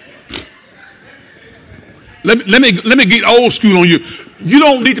 Let me get old school on you. You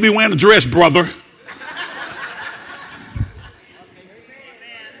don't need to be wearing a dress, brother.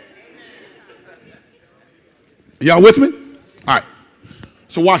 Y'all with me? All right.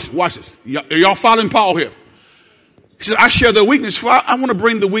 So watch this. Are y'all following Paul here? He says, I share their weakness, for I want to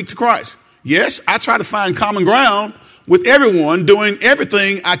bring the weak to Christ. Yes, I try to find common ground with everyone, doing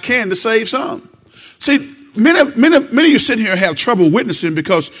everything I can to save some. See, many of you sitting here have trouble witnessing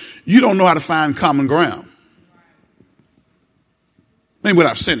because you don't know how to find common ground. Maybe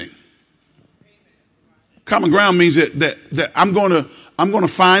without sinning. Common ground means that I'm going to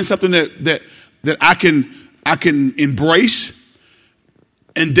find something that I can embrace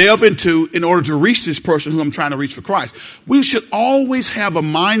and delve into in order to reach this person who I'm trying to reach for Christ. We should always have a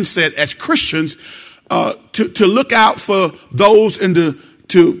mindset as Christians to look out for those and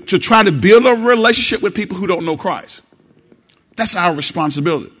to try to build a relationship with people who don't know Christ. That's our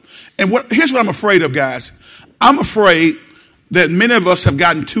responsibility. And here's what I'm afraid of, guys. I'm afraid that many of us have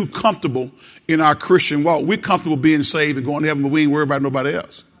gotten too comfortable in our Christian walk. We're comfortable being saved and going to heaven, but we ain't worried about nobody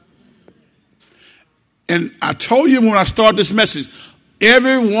else. And I told you when I started this message,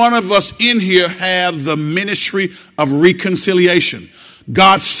 every one of us in here have the ministry of reconciliation.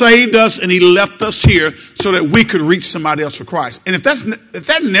 God saved us and he left us here so that we could reach somebody else for Christ. And if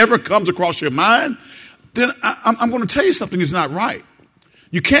that never comes across your mind, then I'm going to tell you something is not right.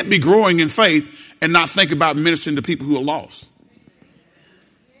 You can't be growing in faith and not think about ministering to people who are lost.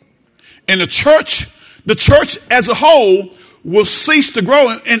 And the church as a whole will cease to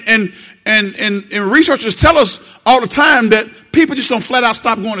grow. And researchers tell us all the time that people just don't flat out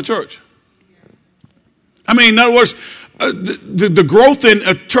stop going to church. I mean, in other words, the growth in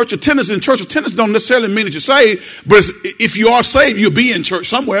church attendance don't necessarily mean that you're saved, but if you are saved, you'll be in church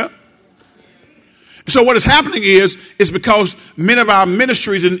somewhere. So what is happening is because many of our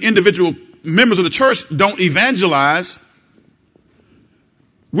ministries and individual members of the church don't evangelize,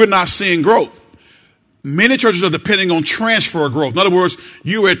 we're not seeing growth. Many churches are depending on transfer growth. In other words,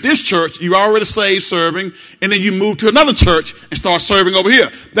 you were at this church, you're already saved, serving, and then you move to another church and start serving over here.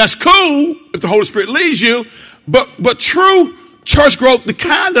 That's cool if the Holy Spirit leads you, but true church growth, the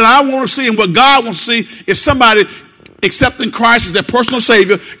kind that I want to see and what God wants to see, is somebody accepting Christ as their personal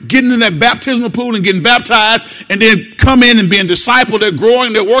Savior, getting in that baptismal pool and getting baptized, and then come in and being discipled. They're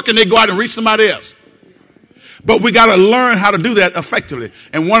growing, they're working, they go out and reach somebody else. But we got to learn how to do that effectively.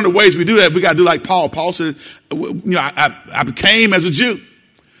 And one of the ways we do that, we got to do like Paul. Paul said, I became as a Jew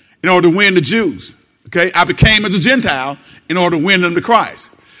in order to win the Jews. Okay, I became as a Gentile in order to win them to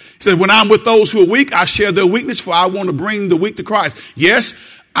Christ. He said, when I'm with those who are weak, I share their weakness, for I want to bring the weak to Christ.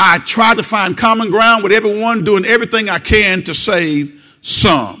 Yes, I try to find common ground with everyone, doing everything I can to save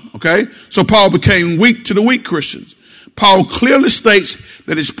some. Okay, so Paul became weak to the weak Christians. Paul clearly states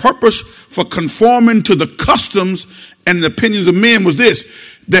that his purpose for conforming to the customs and the opinions of men was this,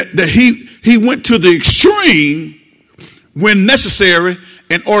 that he went to the extreme when necessary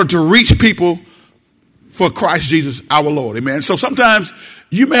in order to reach people for Christ Jesus our Lord. Amen. So sometimes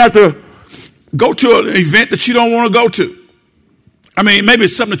you may have to go to an event that you don't want to go to. I mean, maybe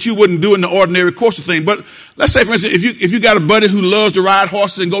it's something that you wouldn't do in the ordinary course of things. But let's say, for instance, if you got a buddy who loves to ride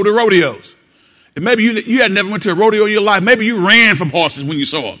horses and go to rodeos, and maybe you had never went to a rodeo in your life. Maybe you ran from horses when you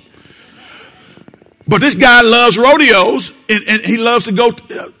saw them. But this guy loves rodeos, and he loves to go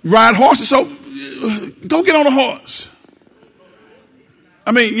ride horses. So go get on a horse.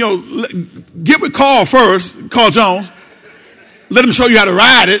 I mean, get with Carl first, Carl Jones. Let him show you how to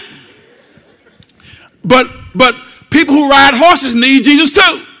ride it. But people who ride horses need Jesus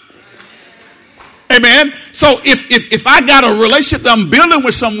too. Amen. So if I got a relationship that I'm building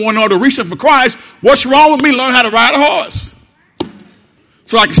with someone or to reach them for Christ, what's wrong with me learning how to ride a horse?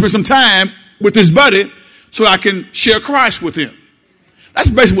 So I can spend some time with this buddy so I can share Christ with him. That's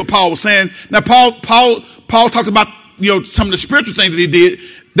basically what Paul was saying. Now Paul talked about, some of the spiritual things that he did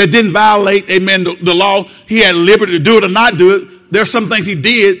that didn't violate, amen, the law. He had liberty to do it or not do it. There are some things he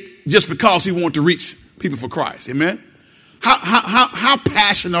did just because he wanted to reach people for Christ. Amen. How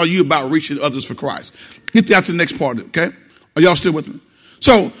passionate are you about reaching others for Christ? Get down to the next part of it, okay? Are y'all still with me?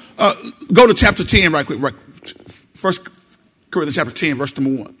 So go to chapter 10 right quick. First Corinthians chapter 10, verse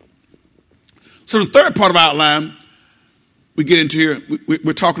number 1. So the third part of our outline we get into here,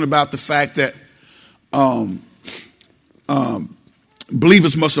 we're talking about the fact that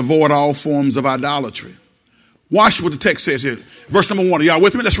believers must avoid all forms of idolatry. Watch what the text says here. Verse number 1. Are y'all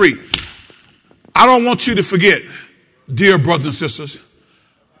with me? Let's read. I don't want you to forget, dear brothers and sisters,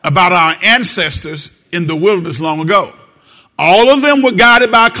 about our ancestors in the wilderness long ago. All of them were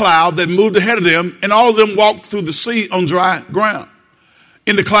guided by a cloud that moved ahead of them, and all of them walked through the sea on dry ground.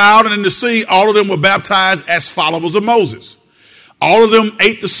 In the cloud and in the sea, all of them were baptized as followers of Moses. All of them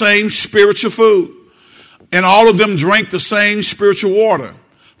ate the same spiritual food, and all of them drank the same spiritual water,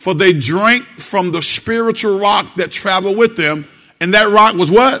 for they drank from the spiritual rock that traveled with them, and that rock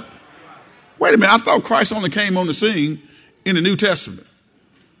was what? Wait a minute, I thought Christ only came on the scene in the New Testament.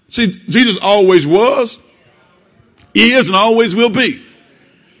 See, Jesus always was, is, and always will be.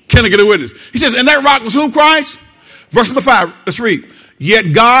 Can I get a witness? He says, and that rock was who, Christ? Verse number 5, let's read.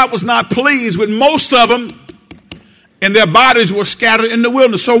 Yet God was not pleased with most of them, and their bodies were scattered in the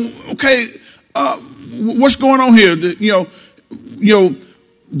wilderness. So, okay, what's going on here?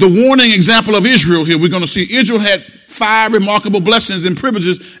 The warning example of Israel here, we're going to see Israel had 5 remarkable blessings and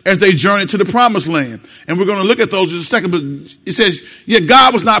privileges as they journeyed to the promised land. And we're going to look at those in a second. But it says, yet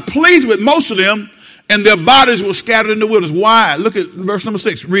God was not pleased with most of them, and their bodies were scattered in the wilderness. Why? Look at verse number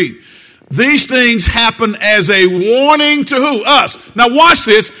 6. Read. These things happen as a warning to who? Us. Now watch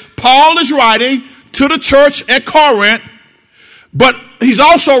this. Paul is writing to the church at Corinth, but he's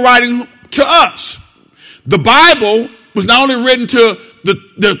also writing to us. The Bible was not only written to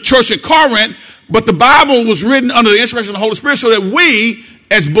the church at Corinth, but the Bible was written under the inspiration of the Holy Spirit so that we,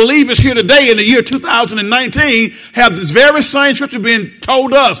 as believers here today in the year 2019, have this very same scripture being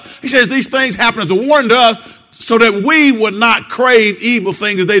told us. He says these things happen as a warning to us so that we would not crave evil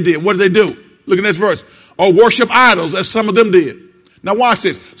things as they did. What did they do? Look at this verse. Or worship idols as some of them did. Now watch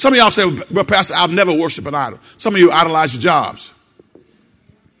this. Some of y'all say, well, Pastor, I'll never worship an idol. Some of you idolize your jobs.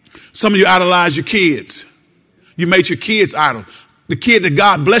 Some of you idolize your kids. You made your kids idol. The kid that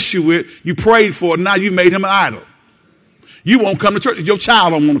God blessed you with, you prayed for, now you made him an idol. You won't come to church. Your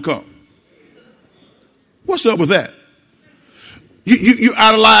child don't want to come. What's up with that? You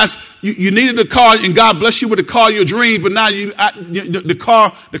idolize, you needed a car and God blessed you with the car of your dream, but now the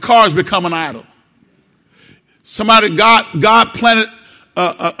car has become an idol. Somebody, God planted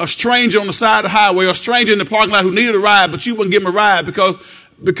a stranger on the side of the highway, or a stranger in the parking lot who needed a ride, but you wouldn't give him a ride because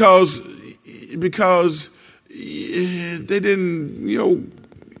they didn't,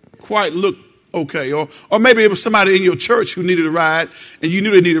 quite look okay. Or maybe it was somebody in your church who needed a ride, and you knew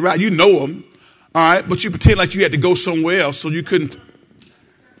they needed a ride. You know them, all right, but you pretend like you had to go somewhere else, so you couldn't.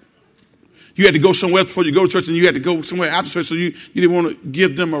 You had to go somewhere before you go to church, and you had to go somewhere after church, so you didn't want to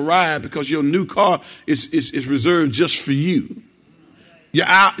give them a ride because your new car is reserved just for you. Your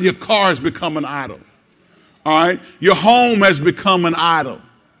car has become an idol. All right? Your home has become an idol.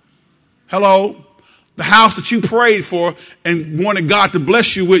 Hello? The house that you prayed for and wanted God to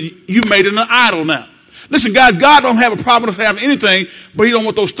bless you with, you made it an idol now. Listen, guys, God don't have a problem with us having anything, but he don't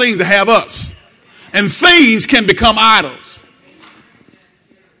want those things to have us. And things can become idols.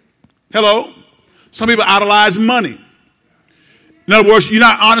 Hello? Some people idolize money. In other words, you're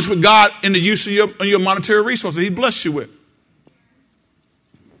not honest with God in the use of your monetary resources he blessed you with.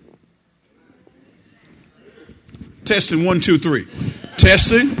 Testing 1, 2, 3.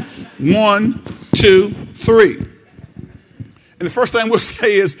 Testing 1, 2, 3. And the first thing we'll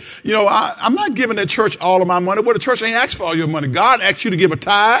say is, I'm not giving that church all of my money. Well, the church ain't asked for all your money. God asked you to give a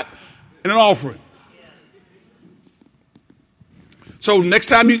tithe and an offering. So next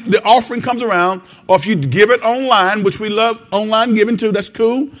time the offering comes around, or if you give it online, which we love online giving too, that's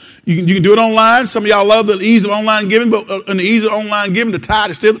cool. You can do it online. Some of y'all love the ease of online giving, but in the ease of online giving, the tithe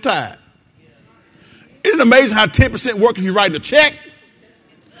is still the tithe. Isn't it amazing how 10% work if you're writing a check?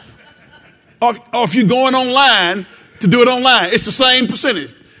 Or if you're going online to do it online, it's the same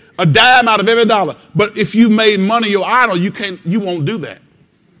percentage. A dime out of every dollar. But if you made money your idol, you won't do that.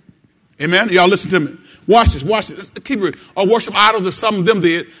 Amen? Y'all listen to me. Watch this. Let's keep it. Or worship idols as some of them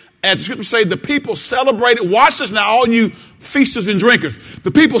did. As the scriptures say, the people celebrated. Watch this now, all you feasters and drinkers. The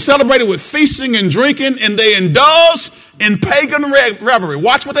people celebrated with feasting and drinking, and they indulged in pagan revelry.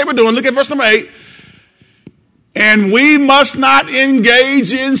 Watch what they were doing. Look at verse number 8. And we must not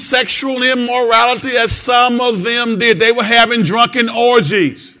engage in sexual immorality as some of them did. They were having drunken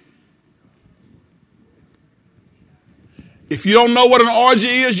orgies. If you don't know what an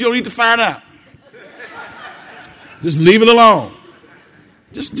orgy is, you don't need to find out. Just leave it alone.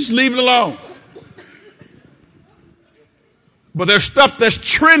 Just leave it alone. But there's stuff that's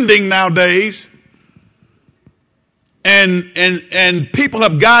trending nowadays, and people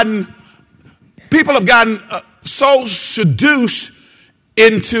have gotten so seduced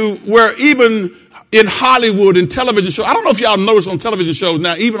into where even in Hollywood and television shows, I don't know if y'all notice on television shows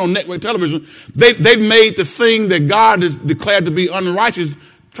now, even on network television, they've made the thing that God has declared to be unrighteous,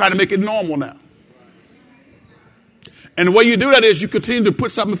 trying to make it normal now. And the way you do that is you continue to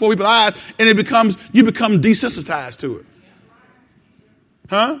put something before people's eyes, and you become desensitized to it.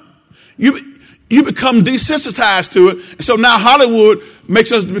 Huh? You become desensitized to it. And so now Hollywood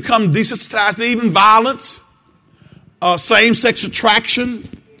makes us become desensitized to even violence, same-sex attraction.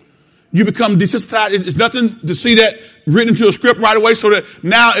 You become desensitized. It's nothing to see that written into a script right away, so that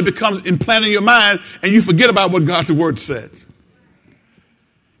now it becomes implanted in your mind, and you forget about what God's word says.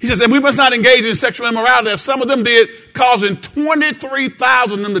 He says, and we must not engage in sexual immorality, as some of them did, causing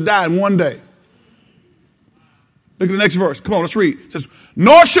 23,000 of them to die in one day. Look at the next verse. Come on, let's read. It says,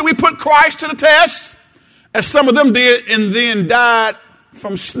 nor should we put Christ to the test, as some of them did, and then died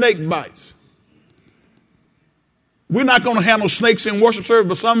from snake bites. We're not going to handle snakes in worship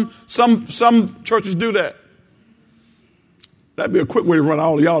service, but some churches do that. That'd be a quick way to run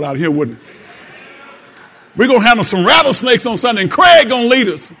all of y'all out here, wouldn't it? We're going to handle some rattlesnakes on Sunday, and Craig going to lead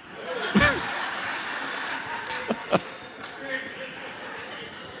us.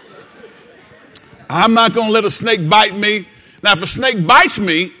 I'm not going to let a snake bite me. Now, if a snake bites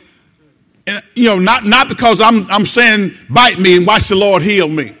me, and, not because I'm saying bite me and watch the Lord heal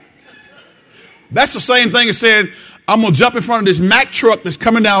me. That's the same thing as saying I'm going to jump in front of this Mack truck that's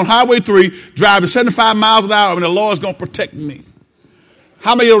coming down Highway 3, driving 75 miles an hour, and the Lord's going to protect me.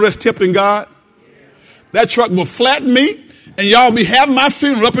 How many of you that's tempting God? That truck will flatten me, and y'all be having my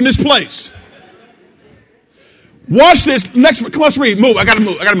funeral up in this place. Watch this. Next, come on, let's read. Move. I got to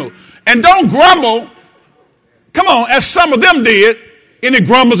move. And don't grumble. Come on, as some of them did. Any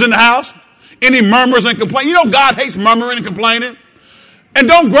grumblers in the house? Any murmurs and complaints? You know God hates murmuring and complaining. And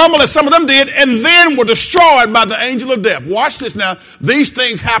don't grumble as some of them did, and then were destroyed by the angel of death. Watch this now. These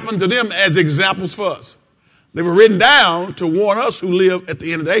things happened to them as examples for us. They were written down to warn us who live at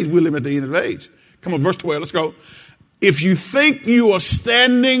the end of the age. We live at the end of the age. Come on, verse 12, let's go. If you think you are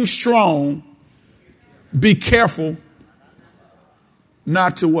standing strong, be careful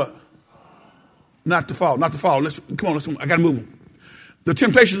not to what? Not to fall. Come on, I got to move on. The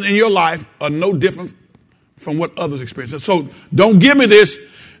temptations in your life are no different from what others experience. So don't give me this,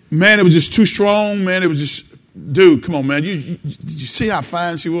 man, it was just too strong, man, it was just, dude, come on, man, you see how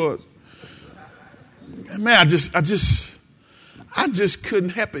fine she was? Man, I just couldn't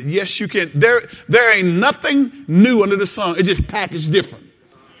help it. Yes, you can. There ain't nothing new under the sun. It's just packaged different.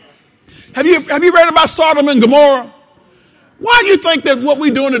 Have you read about Sodom and Gomorrah? Why do you think that what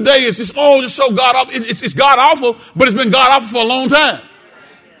we're doing today is just so God awful? It's God awful, but it's been God awful for a long time.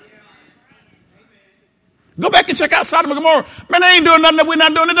 Go back and check out Sodom and Gomorrah. Man, they ain't doing nothing that we're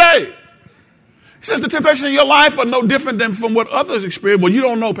not doing today. He says the temptations in your life are no different than from what others experience. Well, you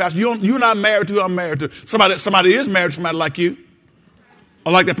don't know, Pastor. You're not married to, I'm married to. Somebody is married to somebody like you.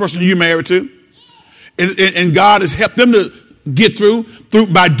 Or like that person you married to. And God has helped them to get through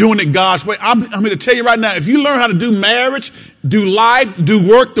by doing it God's way. I'm here to tell you right now, if you learn how to do marriage, do life, do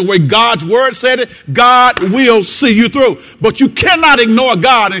work the way God's word said it, God will see you through. But you cannot ignore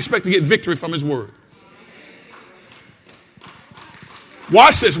God and expect to get victory from his word.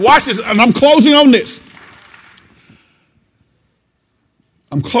 Watch this, and I'm closing on this.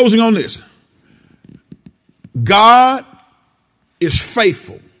 God is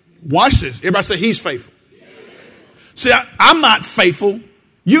faithful. Watch this. Everybody say he's faithful. See, I'm not faithful.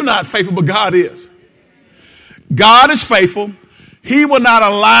 You're not faithful, but God is. God is faithful. He will not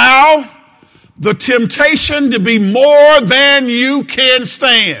allow the temptation to be more than you can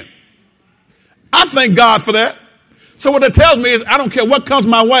stand. I thank God for that. So what that tells me is I don't care what comes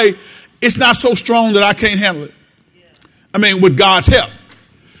my way, it's not so strong that I can't handle it. I mean, with God's help.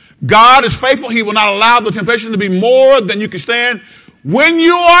 God is faithful. He will not allow the temptation to be more than you can stand. When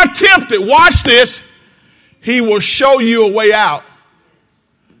you are tempted, watch this, he will show you a way out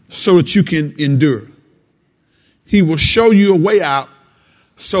so that you can endure. he will show you a way out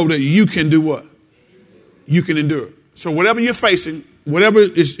so that you can do what? You can endure. So whatever you're facing, whatever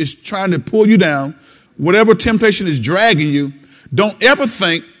is trying to pull you down, whatever temptation is dragging you, don't ever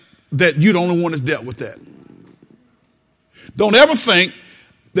think that you're the only one that's dealt with that. Don't ever think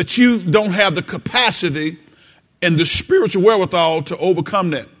that you don't have the capacity and the spiritual wherewithal to overcome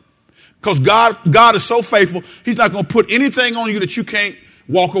that. Because God is so faithful, he's not going to put anything on you that you can't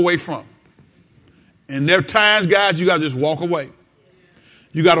walk away from. And there are times, guys, you got to just walk away.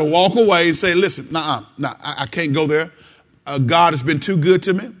 You got to walk away and say, listen, I can't go there. God has been too good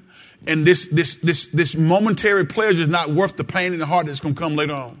to me. And this momentary pleasure is not worth the pain in the heart that's going to come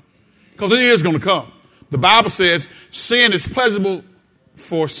later on. Because it is going to come. The Bible says sin is pleasurable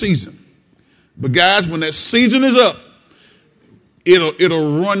for a season. But guys, when that season is up,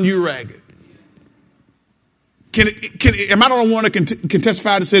 it'll run you ragged. Am I the only one that can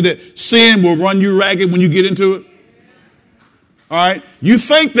testify to say that sin will run you ragged when you get into it? All right. You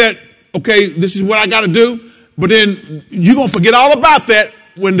think that, okay, this is what I got to do, but then you're going to forget all about that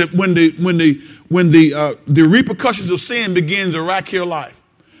when the repercussions of sin begin to rack your life.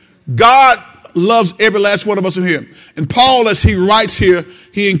 God loves every last one of us in here. And Paul, as he writes here,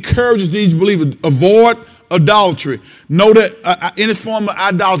 he encourages these believers, avoid idolatry. Know that any form of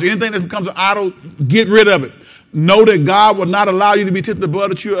idolatry, anything that becomes an idol, get rid of it. Know that God will not allow you to be tempted above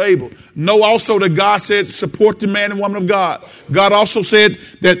that you're able. Know also that God said, support the man and woman of God. God also said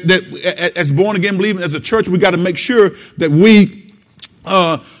that as born again believers, as a church, we got to make sure that we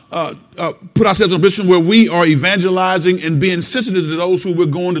put ourselves in a position where we are evangelizing and being sensitive to those who we're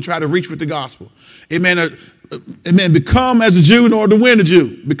going to try to reach with the gospel. Amen. Amen. Become as a Jew in order to win a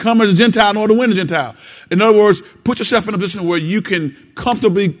Jew. Become as a Gentile in order to win a Gentile. In other words, put yourself in a position where you can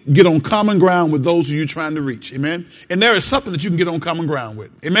comfortably get on common ground with those who you're trying to reach. Amen. And there is something that you can get on common ground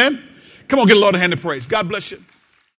with. Amen. Come on, get a Lord a hand of praise. God bless you.